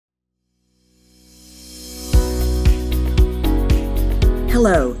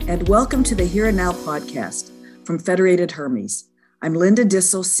Hello, and welcome to the Here and Now podcast from Federated Hermes. I'm Linda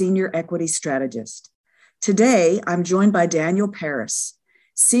Dissel, Senior Equity Strategist. Today, I'm joined by Daniel Paris,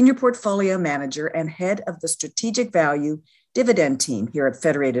 Senior Portfolio Manager and Head of the Strategic Value Dividend Team here at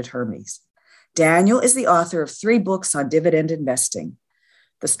Federated Hermes. Daniel is the author of 3 books on dividend investing: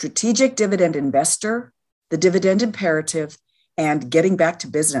 The Strategic Dividend Investor, The Dividend Imperative, and Getting Back to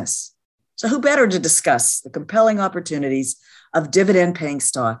Business. So who better to discuss the compelling opportunities of dividend-paying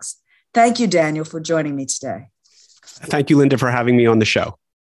stocks? Thank you, Daniel, for joining me today. Thank you, Linda, for having me on the show.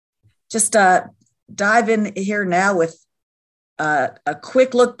 Just dive in here now with a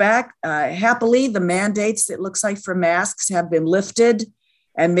quick look back. Happily, the mandates, it looks like, for masks have been lifted,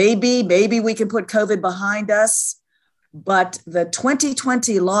 and maybe we can put COVID behind us. But the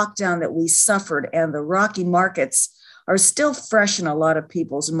 2020 lockdown that we suffered and the rocky markets are still fresh in a lot of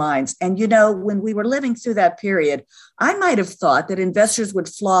people's minds. And, you know, when we were living through that period, I might have thought that investors would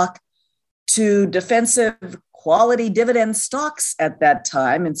flock to defensive quality dividend stocks at that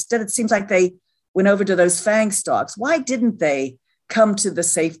time. Instead, it seems like they went over to those FANG stocks. Why didn't they come to the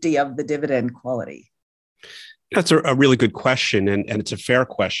safety of the dividend quality? That's a really good question, and it's a fair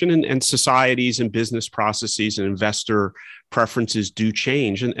question. And societies and business processes and investor preferences do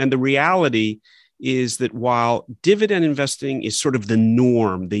change. And the reality is that while dividend investing is sort of the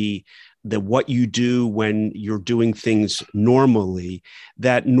norm, the what you do when you're doing things normally,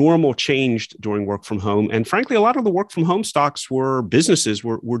 that normal changed during work from home. And frankly, a lot of the work from home stocks businesses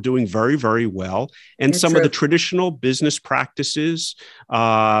were doing very, very well. And some of the traditional business practices,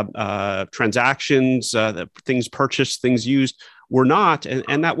 transactions, things purchased, things used, were not.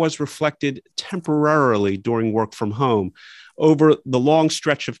 And that was reflected temporarily during work from home. Over the long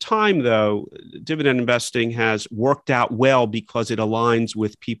stretch of time, though, dividend investing has worked out well because it aligns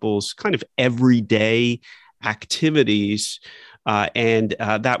with people's kind of everyday activities, and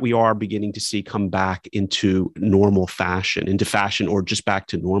that we are beginning to see come back into fashion, or just back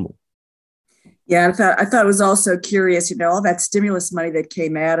to normal. Yeah, I thought it was also curious, you know, all that stimulus money that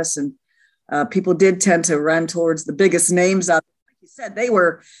came at us, and people did tend to run towards the biggest names out there. Like you said,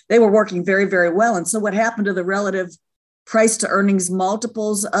 they were working very, very well. And so what happened to the relative price to earnings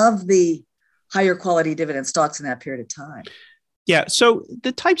multiples of the higher quality dividend stocks in that period of time? Yeah, so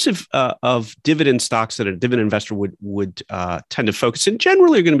the types of dividend stocks that a dividend investor would tend to focus in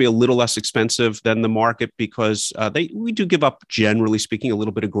generally are going to be a little less expensive than the market because we do give up, generally speaking, a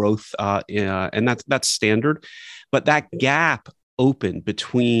little bit of growth, and that's standard. But that gap open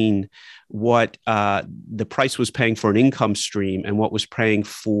between what the price was paying for an income stream and what was paying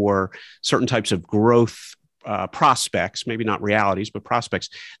for certain types of growth prospects, maybe not realities, but prospects,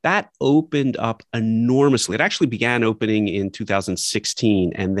 that opened up enormously. It actually began opening in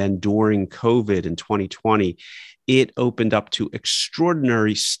 2016. And then during COVID in 2020, it opened up to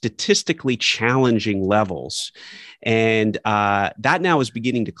extraordinary, statistically challenging levels. And that now is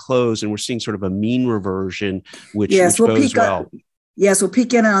beginning to close. And we're seeing sort of a mean reversion, which bodes well. Yes, we'll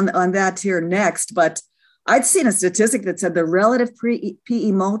peek in on that here next. But I'd seen a statistic that said the relative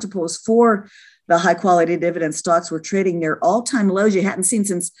PE multiples for the high quality dividend stocks were trading near all-time lows you hadn't seen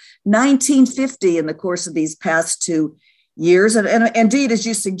since 1950 in the course of these past 2 years. And indeed, as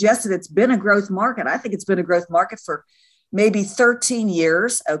you suggested, it's been a growth market. I think it's been a growth market for maybe 13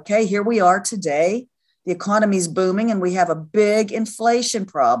 years. Okay, here we are today. The economy's booming and we have a big inflation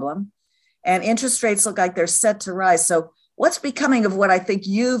problem and interest rates look like they're set to rise. So what's becoming of what I think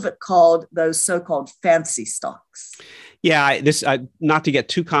you've called those so-called fancy stocks? Yeah, not to get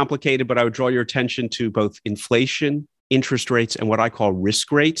too complicated, but I would draw your attention to both inflation, interest rates, and what I call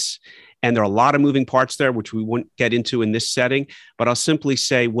risk rates. And there are a lot of moving parts there, which we won't get into in this setting. But I'll simply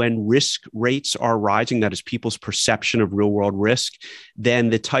say when risk rates are rising, that is people's perception of real world risk, then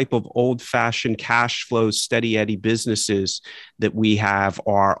the type of old-fashioned cash flow, steady Eddie businesses that we have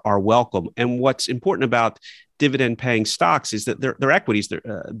are welcome. And what's important about dividend paying stocks is that they're equities.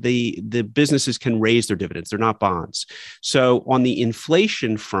 The businesses can raise their dividends. They're not bonds. So on the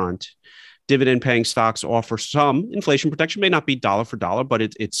inflation front, dividend paying stocks offer some inflation protection, may not be dollar for dollar, but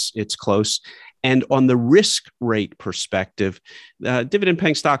it's close. And on the risk rate perspective, dividend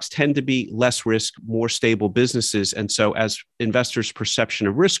paying stocks tend to be less risk, more stable businesses. And so as investors' perception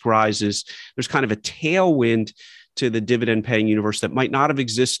of risk rises, there's kind of a tailwind to the dividend paying universe that might not have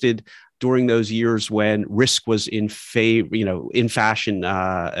existed during those years when risk was in fashion,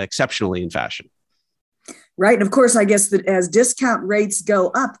 exceptionally in fashion. Right. And of course, I guess that as discount rates go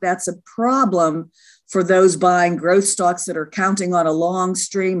up, that's a problem for those buying growth stocks that are counting on a long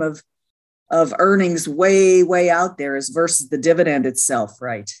stream of earnings way out there as versus the dividend itself,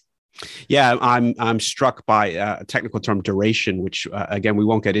 right? Yeah, I'm struck by a technical term, duration, which again we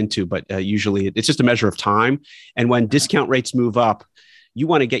won't get into, but usually it's just a measure of time. And when discount rates move up, you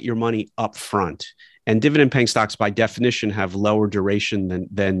want to get your money up front. And dividend-paying stocks, by definition, have lower duration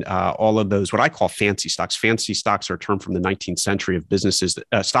than all of those, what I call fancy stocks. Fancy stocks are a term from the 19th century of businesses,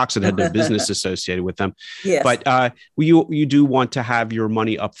 stocks that had no business associated with them. Yes. But you do want to have your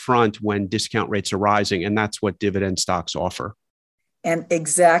money up front when discount rates are rising, and that's what dividend stocks offer. And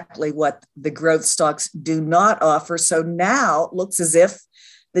exactly what the growth stocks do not offer. So now it looks as if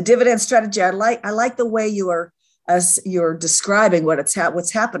the dividend strategy, I like the way you're describing what's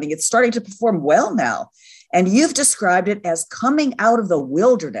happening. It's starting to perform well now. And you've described it as coming out of the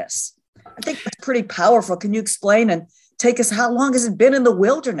wilderness. I think that's pretty powerful. Can you explain and take us, how long has it been in the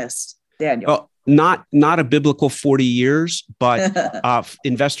wilderness, Daniel? Well, not a biblical 40 years, but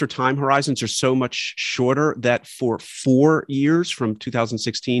investor time horizons are so much shorter that for 4 years, from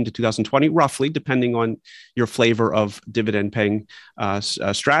 2016 to 2020, roughly, depending on your flavor of dividend paying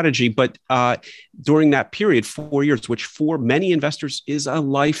strategy. But during that period, 4 years, which for many investors is a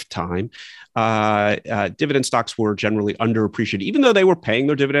lifetime, dividend stocks were generally underappreciated, even though they were paying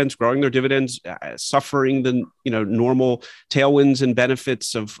their dividends, growing their dividends, suffering the normal tailwinds and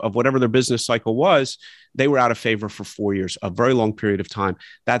benefits of whatever their business cycle was. They were out of favor for 4 years, a very long period of time.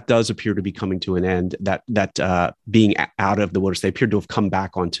 That does appear to be coming to an end. That being out of the wilderness, they appear to have come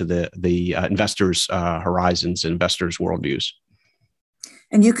back onto the investors' horizons and investors' worldviews.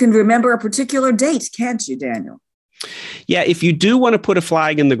 And you can remember a particular date, can't you, Daniel? Yeah, if you do want to put a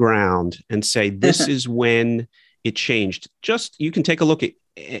flag in the ground and say this is when it changed, you can take a look at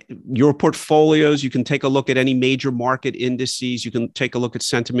your portfolios. You can take a look at any major market indices. You can take a look at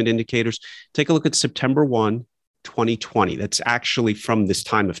sentiment indicators. Take a look at September 1, 2020. That's actually from this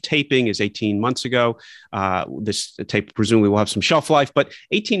time of taping, is 18 months ago. This tape presumably will have some shelf life, but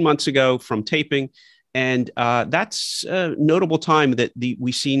 18 months ago from taping. And that's a notable time that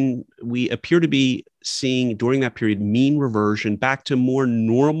we appear to be seeing during that period mean reversion back to more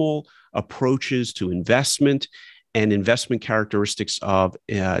normal approaches to investment and investment characteristics of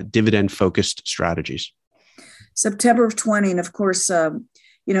dividend-focused strategies. September of 20, and of course,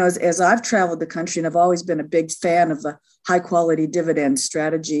 as I've traveled the country, and I've always been a big fan of the high-quality dividend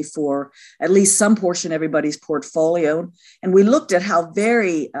strategy for at least some portion of everybody's portfolio. And we looked at how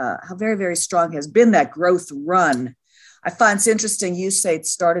very, very strong has been that growth run. I find it's interesting you say it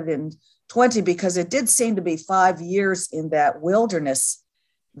started in 20, because it did seem to be 5 years in that wilderness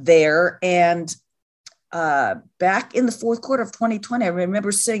there. And back in the fourth quarter of 2020, I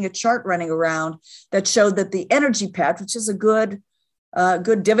remember seeing a chart running around that showed that the energy patch, which is a good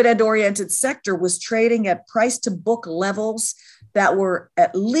dividend-oriented sector, was trading at price-to-book levels that were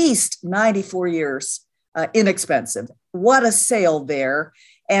at least 94 years inexpensive. What a sale there.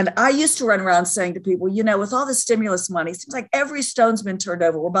 And I used to run around saying to people, with all the stimulus money, it seems like every stone's been turned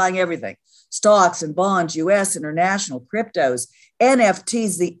over. We're buying everything. Stocks and bonds, US, international, cryptos,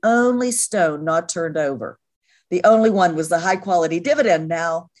 NFTs, the only stone not turned over. The only one was the high-quality dividend.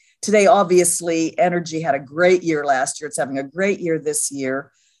 Now, today, obviously, energy had a great year last year. It's having a great year this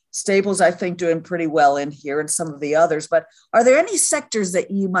year. Staples, I think, doing pretty well in here, and some of the others. But are there any sectors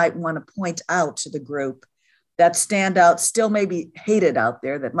that you might want to point out to the group that stand out, still maybe hated out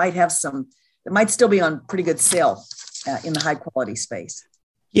there, that might still be on pretty good sale in the high quality space?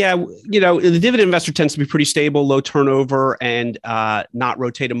 Yeah, the dividend investor tends to be pretty stable, low turnover, and not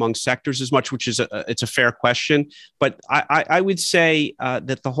rotate among sectors as much, which is it's a fair question. But I would say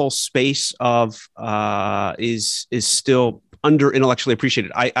that the whole space of is still under intellectually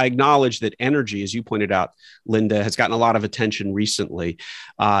appreciated. I acknowledge that energy, as you pointed out, Linda, has gotten a lot of attention recently.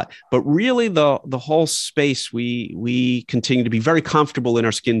 But really, the whole space, we continue to be very comfortable in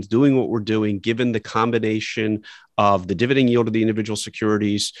our skins doing what we're doing, given the combination of the dividend yield of the individual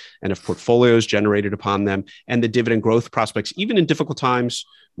securities and of portfolios generated upon them, and the dividend growth prospects, even in difficult times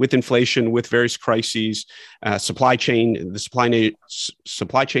with inflation, with various crises, supply chain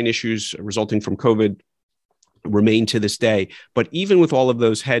issues resulting from COVID remain to this day. But even with all of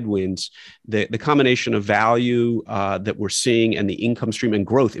those headwinds, the combination of value that we're seeing and the income stream and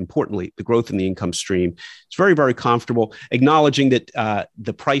growth, importantly, the growth in the income stream, is very, very comfortable, acknowledging that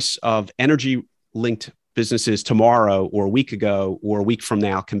the price of energy-linked businesses tomorrow or a week ago or a week from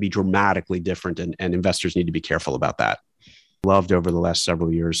now can be dramatically different, and investors need to be careful about that. Loved over the last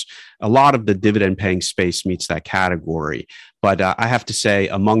several years. A lot of the dividend paying space meets that category. But I have to say,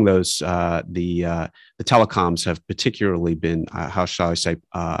 among those, the telecoms have particularly been, how shall I say,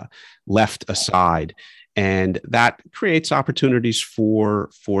 left aside. And that creates opportunities for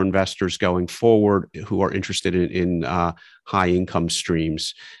investors going forward who are interested in high income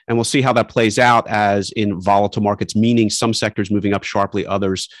streams. And we'll see how that plays out as in volatile markets, meaning some sectors moving up sharply,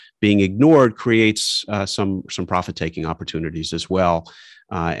 others being ignored, creates some profit taking opportunities as well.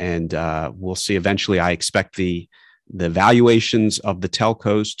 And we'll see eventually. I expect the valuations of the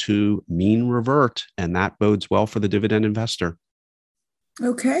telcos to mean revert, and that bodes well for the dividend investor.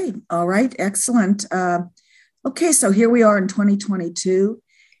 Okay. All right. Excellent. Okay. So here we are in 2022.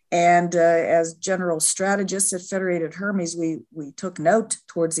 And as general strategists at Federated Hermes, we took note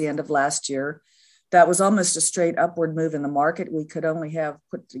towards the end of last year that was almost a straight upward move in the market. We could only have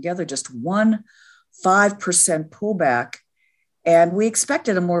put together just 5% pullback. And we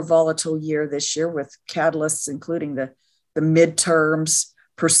expected a more volatile year this year with catalysts, including the midterms,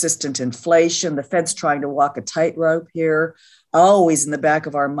 persistent inflation, the Fed's trying to walk a tightrope here, always in the back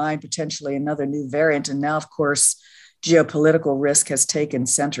of our mind, potentially another new variant. And now, of course, geopolitical risk has taken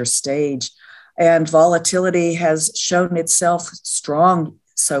center stage, and volatility has shown itself strong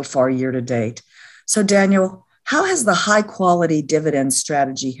so far year to date. So, Daniel, how has the high quality dividend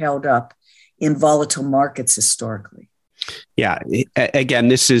strategy held up in volatile markets historically? Yeah, again,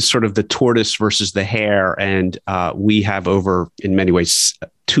 this is sort of the tortoise versus the hare. And we have over, in many ways,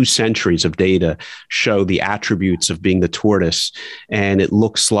 2 centuries of data show the attributes of being the tortoise. And it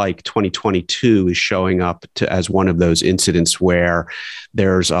looks like 2022 is showing up as one of those incidents where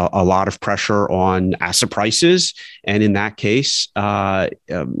there's a lot of pressure on asset prices. And in that case,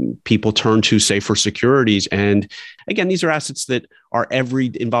 people turn to safer securities. And again, these are assets that are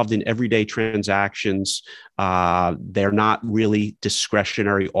involved in everyday transactions. They're not really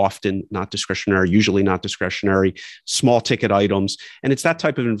discretionary, often not discretionary, usually not discretionary, small ticket items. And it's that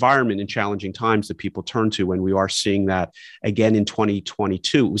type of environment in challenging times that people turn to, when we are seeing that again in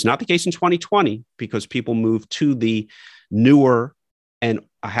 2022. It was not the case in 2020 because people moved to the newer, and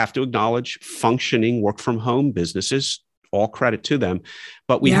I have to acknowledge, functioning work from home businesses. All credit to them.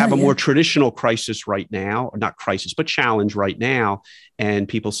 But we have a more traditional crisis right now, not crisis, but challenge right now. And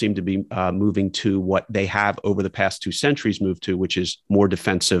people seem to be moving to what they have over the past 2 centuries moved to, which is more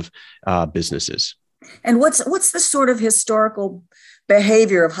defensive businesses. And what's the sort of historical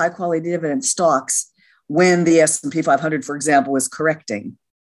behavior of high quality dividend stocks when the S&P 500, for example, is correcting?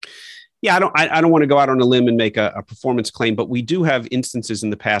 Yeah, I don't want to go out on a limb and make a performance claim, but we do have instances in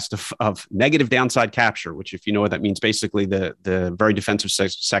the past of negative downside capture, which, if you know what that means, basically the very defensive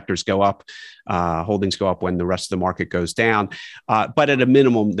sectors go up, holdings go up when the rest of the market goes down. But at a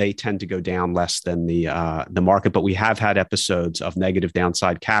minimum, they tend to go down less than the market. But we have had episodes of negative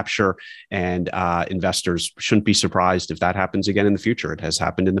downside capture, and investors shouldn't be surprised if that happens again in the future. It has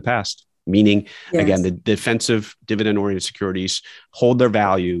happened in the past. Meaning, again, the defensive dividend-oriented securities hold their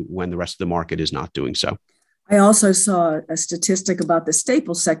value when the rest of the market is not doing so. I also saw a statistic about the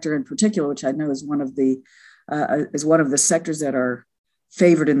staples sector in particular, which I know is one of the sectors that are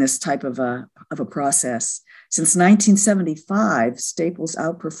favored in this type of a process. Since 1975, staples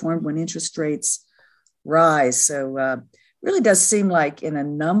outperformed when interest rates rise. So really does seem like in a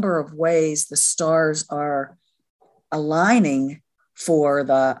number of ways the stars are aligning for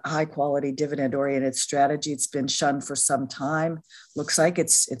the high quality dividend oriented strategy. It's been shunned for some time. Looks like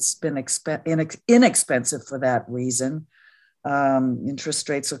it's been inexpensive for that reason. Interest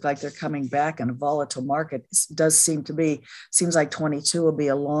rates look like they're coming back, and a volatile market seems like 22 will be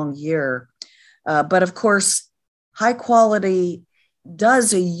a long year. But of course, high quality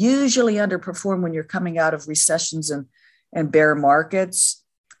does usually underperform when you're coming out of recessions and bear markets.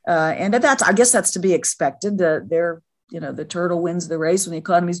 And I guess that's to be expected. The turtle wins the race. When the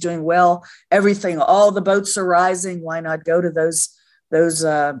economy is doing well, all the boats are rising. Why not go to those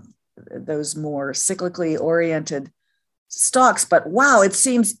more cyclically oriented stocks? But wow, it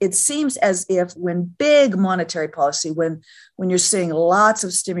seems as if when big monetary policy, when you're seeing lots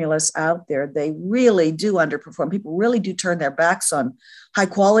of stimulus out there, they really do underperform. People really do turn their backs on high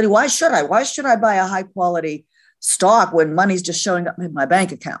quality. Why should I buy a high quality stock when money's just showing up in my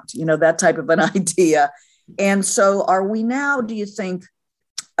bank account? That type of an idea. And so are we now, do you think,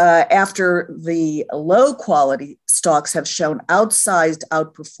 after the low quality stocks have shown outsized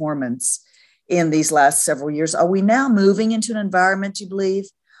outperformance in these last several years, are we now moving into an environment, you believe,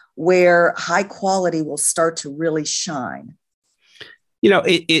 where high quality will start to really shine?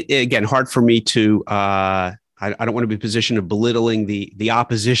 It again, hard for me to, I don't want to be in a position of belittling the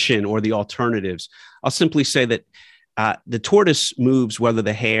opposition or the alternatives. I'll simply say that the tortoise moves whether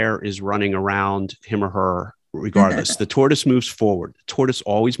the hare is running around him or her, regardless. The tortoise moves forward. The tortoise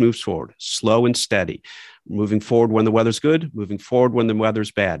always moves forward, slow and steady. moving forward when the weather's good, moving forward when the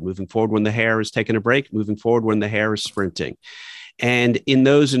weather's bad, moving forward when the hare is taking a break, moving forward when the hare is sprinting. And in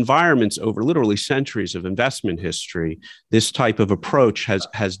those environments, over literally centuries of investment history, this type of approach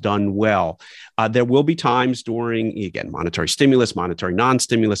has done well. There will be times during, again, monetary stimulus, monetary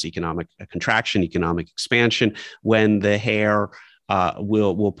non-stimulus, economic contraction, economic expansion, when the hare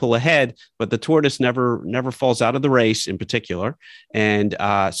will pull ahead, but the tortoise never falls out of the race in particular. And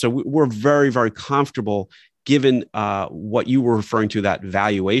so we're very, very comfortable given what you were referring to, that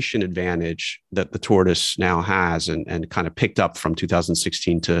valuation advantage that the tortoise now has and kind of picked up from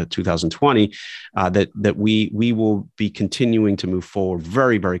 2016 to 2020, that we will be continuing to move forward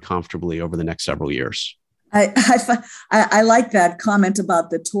very, very comfortably over the next several years. I like that comment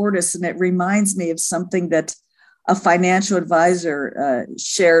about the tortoise, and it reminds me of something that a financial advisor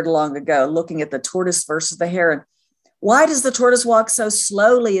shared long ago, looking at the tortoise versus the hare. And why does the tortoise walk so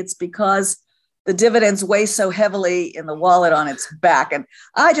slowly? It's because the dividends weigh so heavily in the wallet on its back. And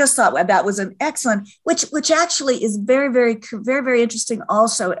I just thought that was an excellent, which actually is very, very, very, very interesting.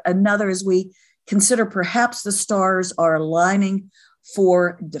 Also, another, as we consider perhaps the stars are aligning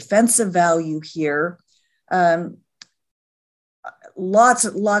for defensive value here. Lots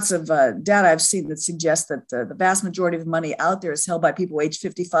of data I've seen that suggests that the vast majority of money out there is held by people age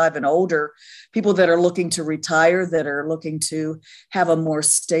 55 and older, people that are looking to retire, that are looking to have a more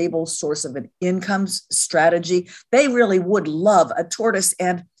stable source of an income strategy. They really would love a tortoise.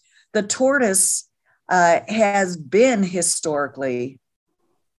 And the tortoise has been historically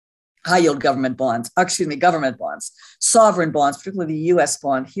high-yield government bonds, sovereign bonds, particularly the U.S.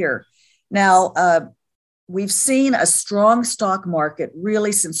 bond here. Now, we've seen a strong stock market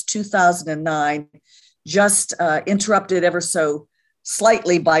really since 2009, just interrupted ever so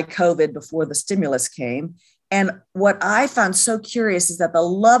slightly by COVID before the stimulus came. And what I found so curious is that the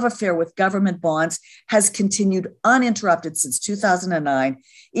love affair with government bonds has continued uninterrupted since 2009,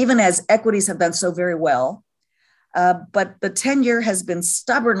 even as equities have done so very well. But the 10-year has been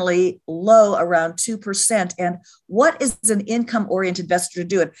stubbornly low, around 2%. And what is an income-oriented investor to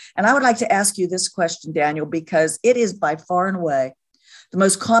do? And I would like to ask you this question, Daniel, because it is by far and away the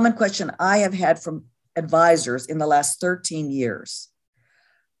most common question I have had from advisors in the last 13 years.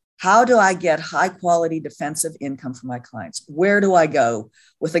 How do I get high-quality defensive income for my clients? Where do I go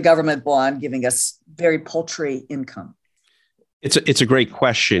with a government bond giving us very paltry income? It's a great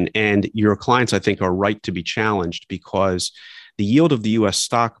question. And your clients, I think, are right to be challenged because the yield of the U.S.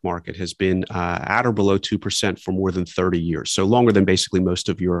 stock market has been at or below 2% for more than 30 years. So longer than basically most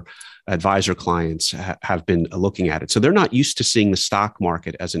of your advisor clients have been looking at it. So they're not used to seeing the stock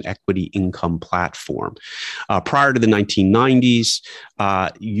market as an equity income platform. Prior to the 1990s,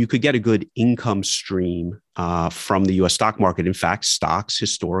 you could get a good income stream from the U.S. stock market. In fact, stocks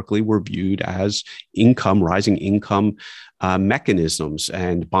historically were viewed as rising income mechanisms,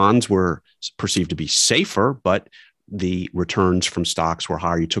 and bonds were perceived to be safer, but the returns from stocks were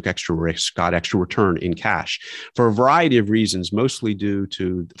higher. You took extra risk, got extra return in cash for a variety of reasons, mostly due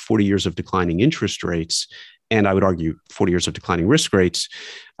to 40 years of declining interest rates. And I would argue 40 years of declining risk rates.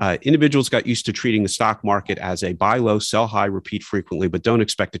 Individuals got used to treating the stock market as a buy low, sell high, repeat frequently, but don't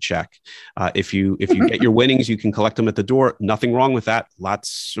expect a check. If you get your winnings, you can collect them at the door. Nothing wrong with that.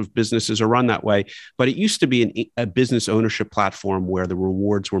 Lots of businesses are run that way. But it used to be a business ownership platform where the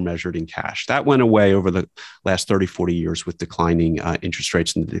rewards were measured in cash. That went away over the last 30, 40 years with declining interest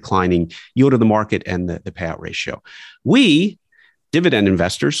rates and the declining yield of the market and the payout ratio. We, dividend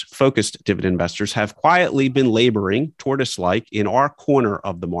investors, focused dividend investors, have quietly been laboring tortoise-like in our corner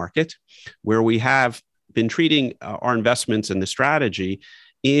of the market, where we have been treating our investments and the strategy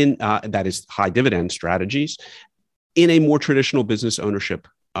in that is high dividend strategies in a more traditional business ownership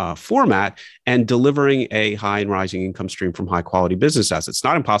format and delivering a high and rising income stream from high quality business assets. It's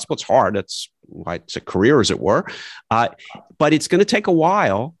not impossible. It's hard. It's why it's a career, as it were. But it's going to take a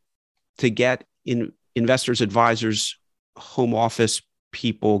while to get investors, advisors, home office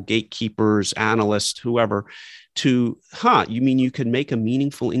people, gatekeepers, analysts, whoever, you mean you can make a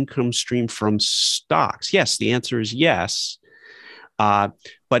meaningful income stream from stocks? Yes, the answer is yes, but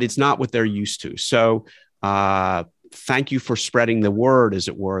it's not what they're used to. So thank you for spreading the word, as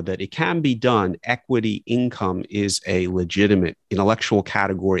it were, that it can be done. Equity income is a legitimate intellectual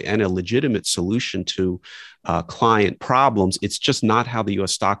category and a legitimate solution to client problems. It's just not how the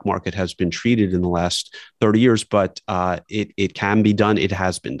U.S. stock market has been treated in the last 30 years, but it can be done. It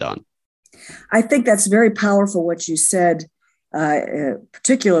has been done. I think that's very powerful what you said,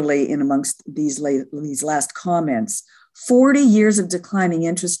 particularly in amongst these last comments. 40 years of declining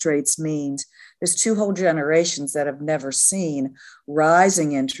interest rates means there's two whole generations that have never seen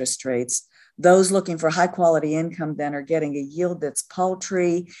rising interest rates. Those looking for high quality income then are getting a yield that's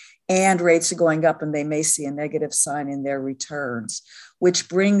paltry, and rates are going up, and they may see a negative sign in their returns. Which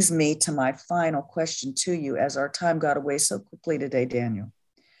brings me to my final question to you, as our time got away so quickly today, Daniel.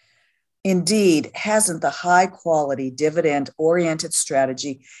 Indeed, hasn't the high quality dividend oriented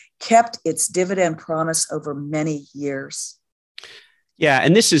strategy kept its dividend promise over many years? Yeah,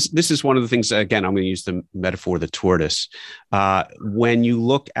 and this is one of the things, again, I'm going to use the metaphor of the tortoise. When you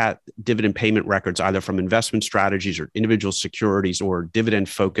look at dividend payment records, either from investment strategies or individual securities or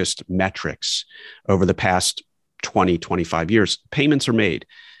dividend-focused metrics over the past 20, 25 years, payments are made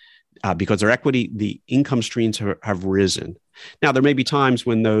because their equity, the income streams have risen. Now, there may be times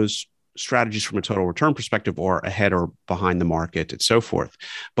when those strategies from a total return perspective are ahead or behind the market and so forth.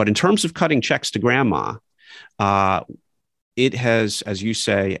 But in terms of cutting checks to grandma, it has, as you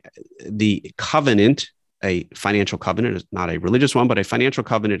say, the covenant, a financial covenant, not a religious one, but a financial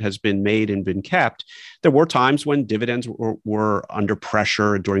covenant has been made and been kept. There were times when dividends were under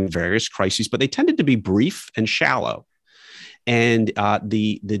pressure during various crises, but they tended to be brief and shallow. And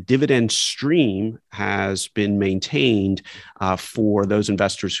the dividend stream has been maintained for those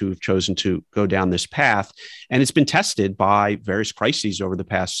investors who have chosen to go down this path. And it's been tested by various crises over the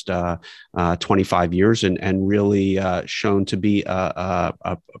past 25 years and really shown to be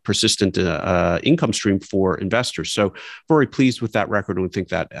a persistent income stream for investors. So very pleased with that record, and we think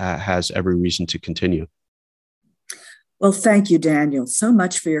that has every reason to continue. Well, thank you, Daniel, so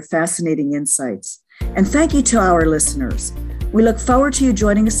much for your fascinating insights. And thank you to our listeners. We look forward to you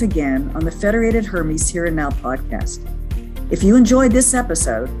joining us again on the Federated Hermes Here and Now podcast. If you enjoyed this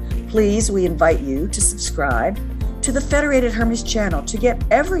episode, please, we invite you to subscribe to the Federated Hermes channel to get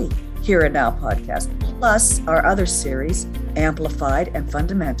every Here and Now podcast, plus our other series, Amplified and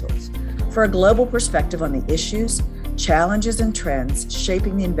Fundamentals, for a global perspective on the issues, challenges, and trends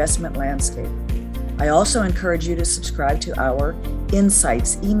shaping the investment landscape. I also encourage you to subscribe to our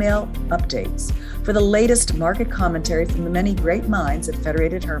Insights email updates for the latest market commentary from the many great minds at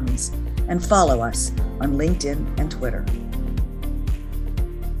Federated Hermes, and follow us on LinkedIn and Twitter.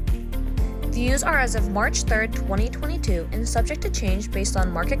 Views are as of March 3rd, 2022, and subject to change based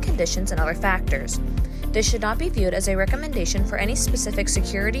on market conditions and other factors. This should not be viewed as a recommendation for any specific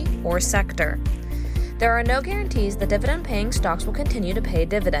security or sector. There are no guarantees that dividend-paying stocks will continue to pay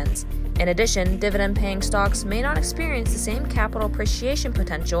dividends. In addition, dividend-paying stocks may not experience the same capital appreciation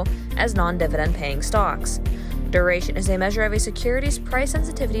potential as non-dividend-paying stocks. Duration is a measure of a security's price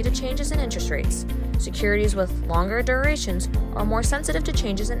sensitivity to changes in interest rates. Securities with longer durations are more sensitive to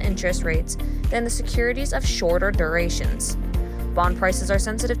changes in interest rates than the securities of shorter durations. Bond prices are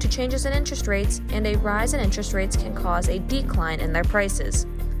sensitive to changes in interest rates, and a rise in interest rates can cause a decline in their prices.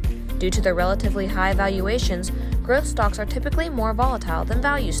 Due to their relatively high valuations, growth stocks are typically more volatile than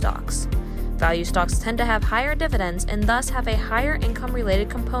value stocks. Value stocks tend to have higher dividends and thus have a higher income-related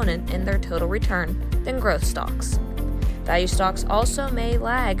component in their total return than growth stocks. Value stocks also may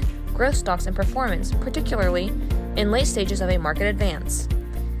lag growth stocks in performance, particularly in late stages of a market advance.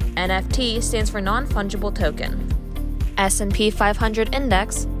 NFT stands for non-fungible token. S&P 500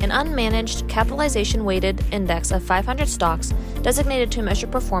 Index, an unmanaged capitalization-weighted index of 500 stocks designated to measure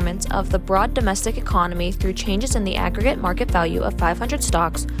performance of the broad domestic economy through changes in the aggregate market value of 500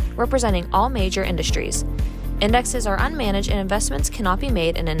 stocks representing all major industries. Indexes are unmanaged and investments cannot be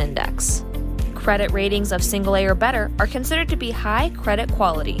made in an index. Credit ratings of single A or better are considered to be high credit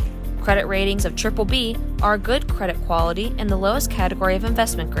quality. Credit ratings of BBB are good credit quality in the lowest category of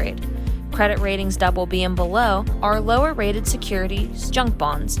investment grade. Credit ratings BB and below are lower rated securities, junk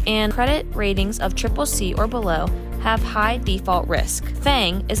bonds, and credit ratings of CCC or below have high default risk.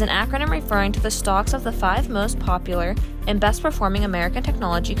 FANG is an acronym referring to the stocks of the 5 most popular and best performing American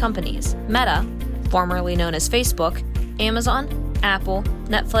technology companies: Meta, formerly known as Facebook, Amazon, Apple,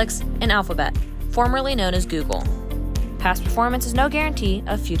 Netflix, and Alphabet, formerly known as Google. Past performance is no guarantee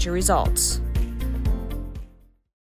of future results.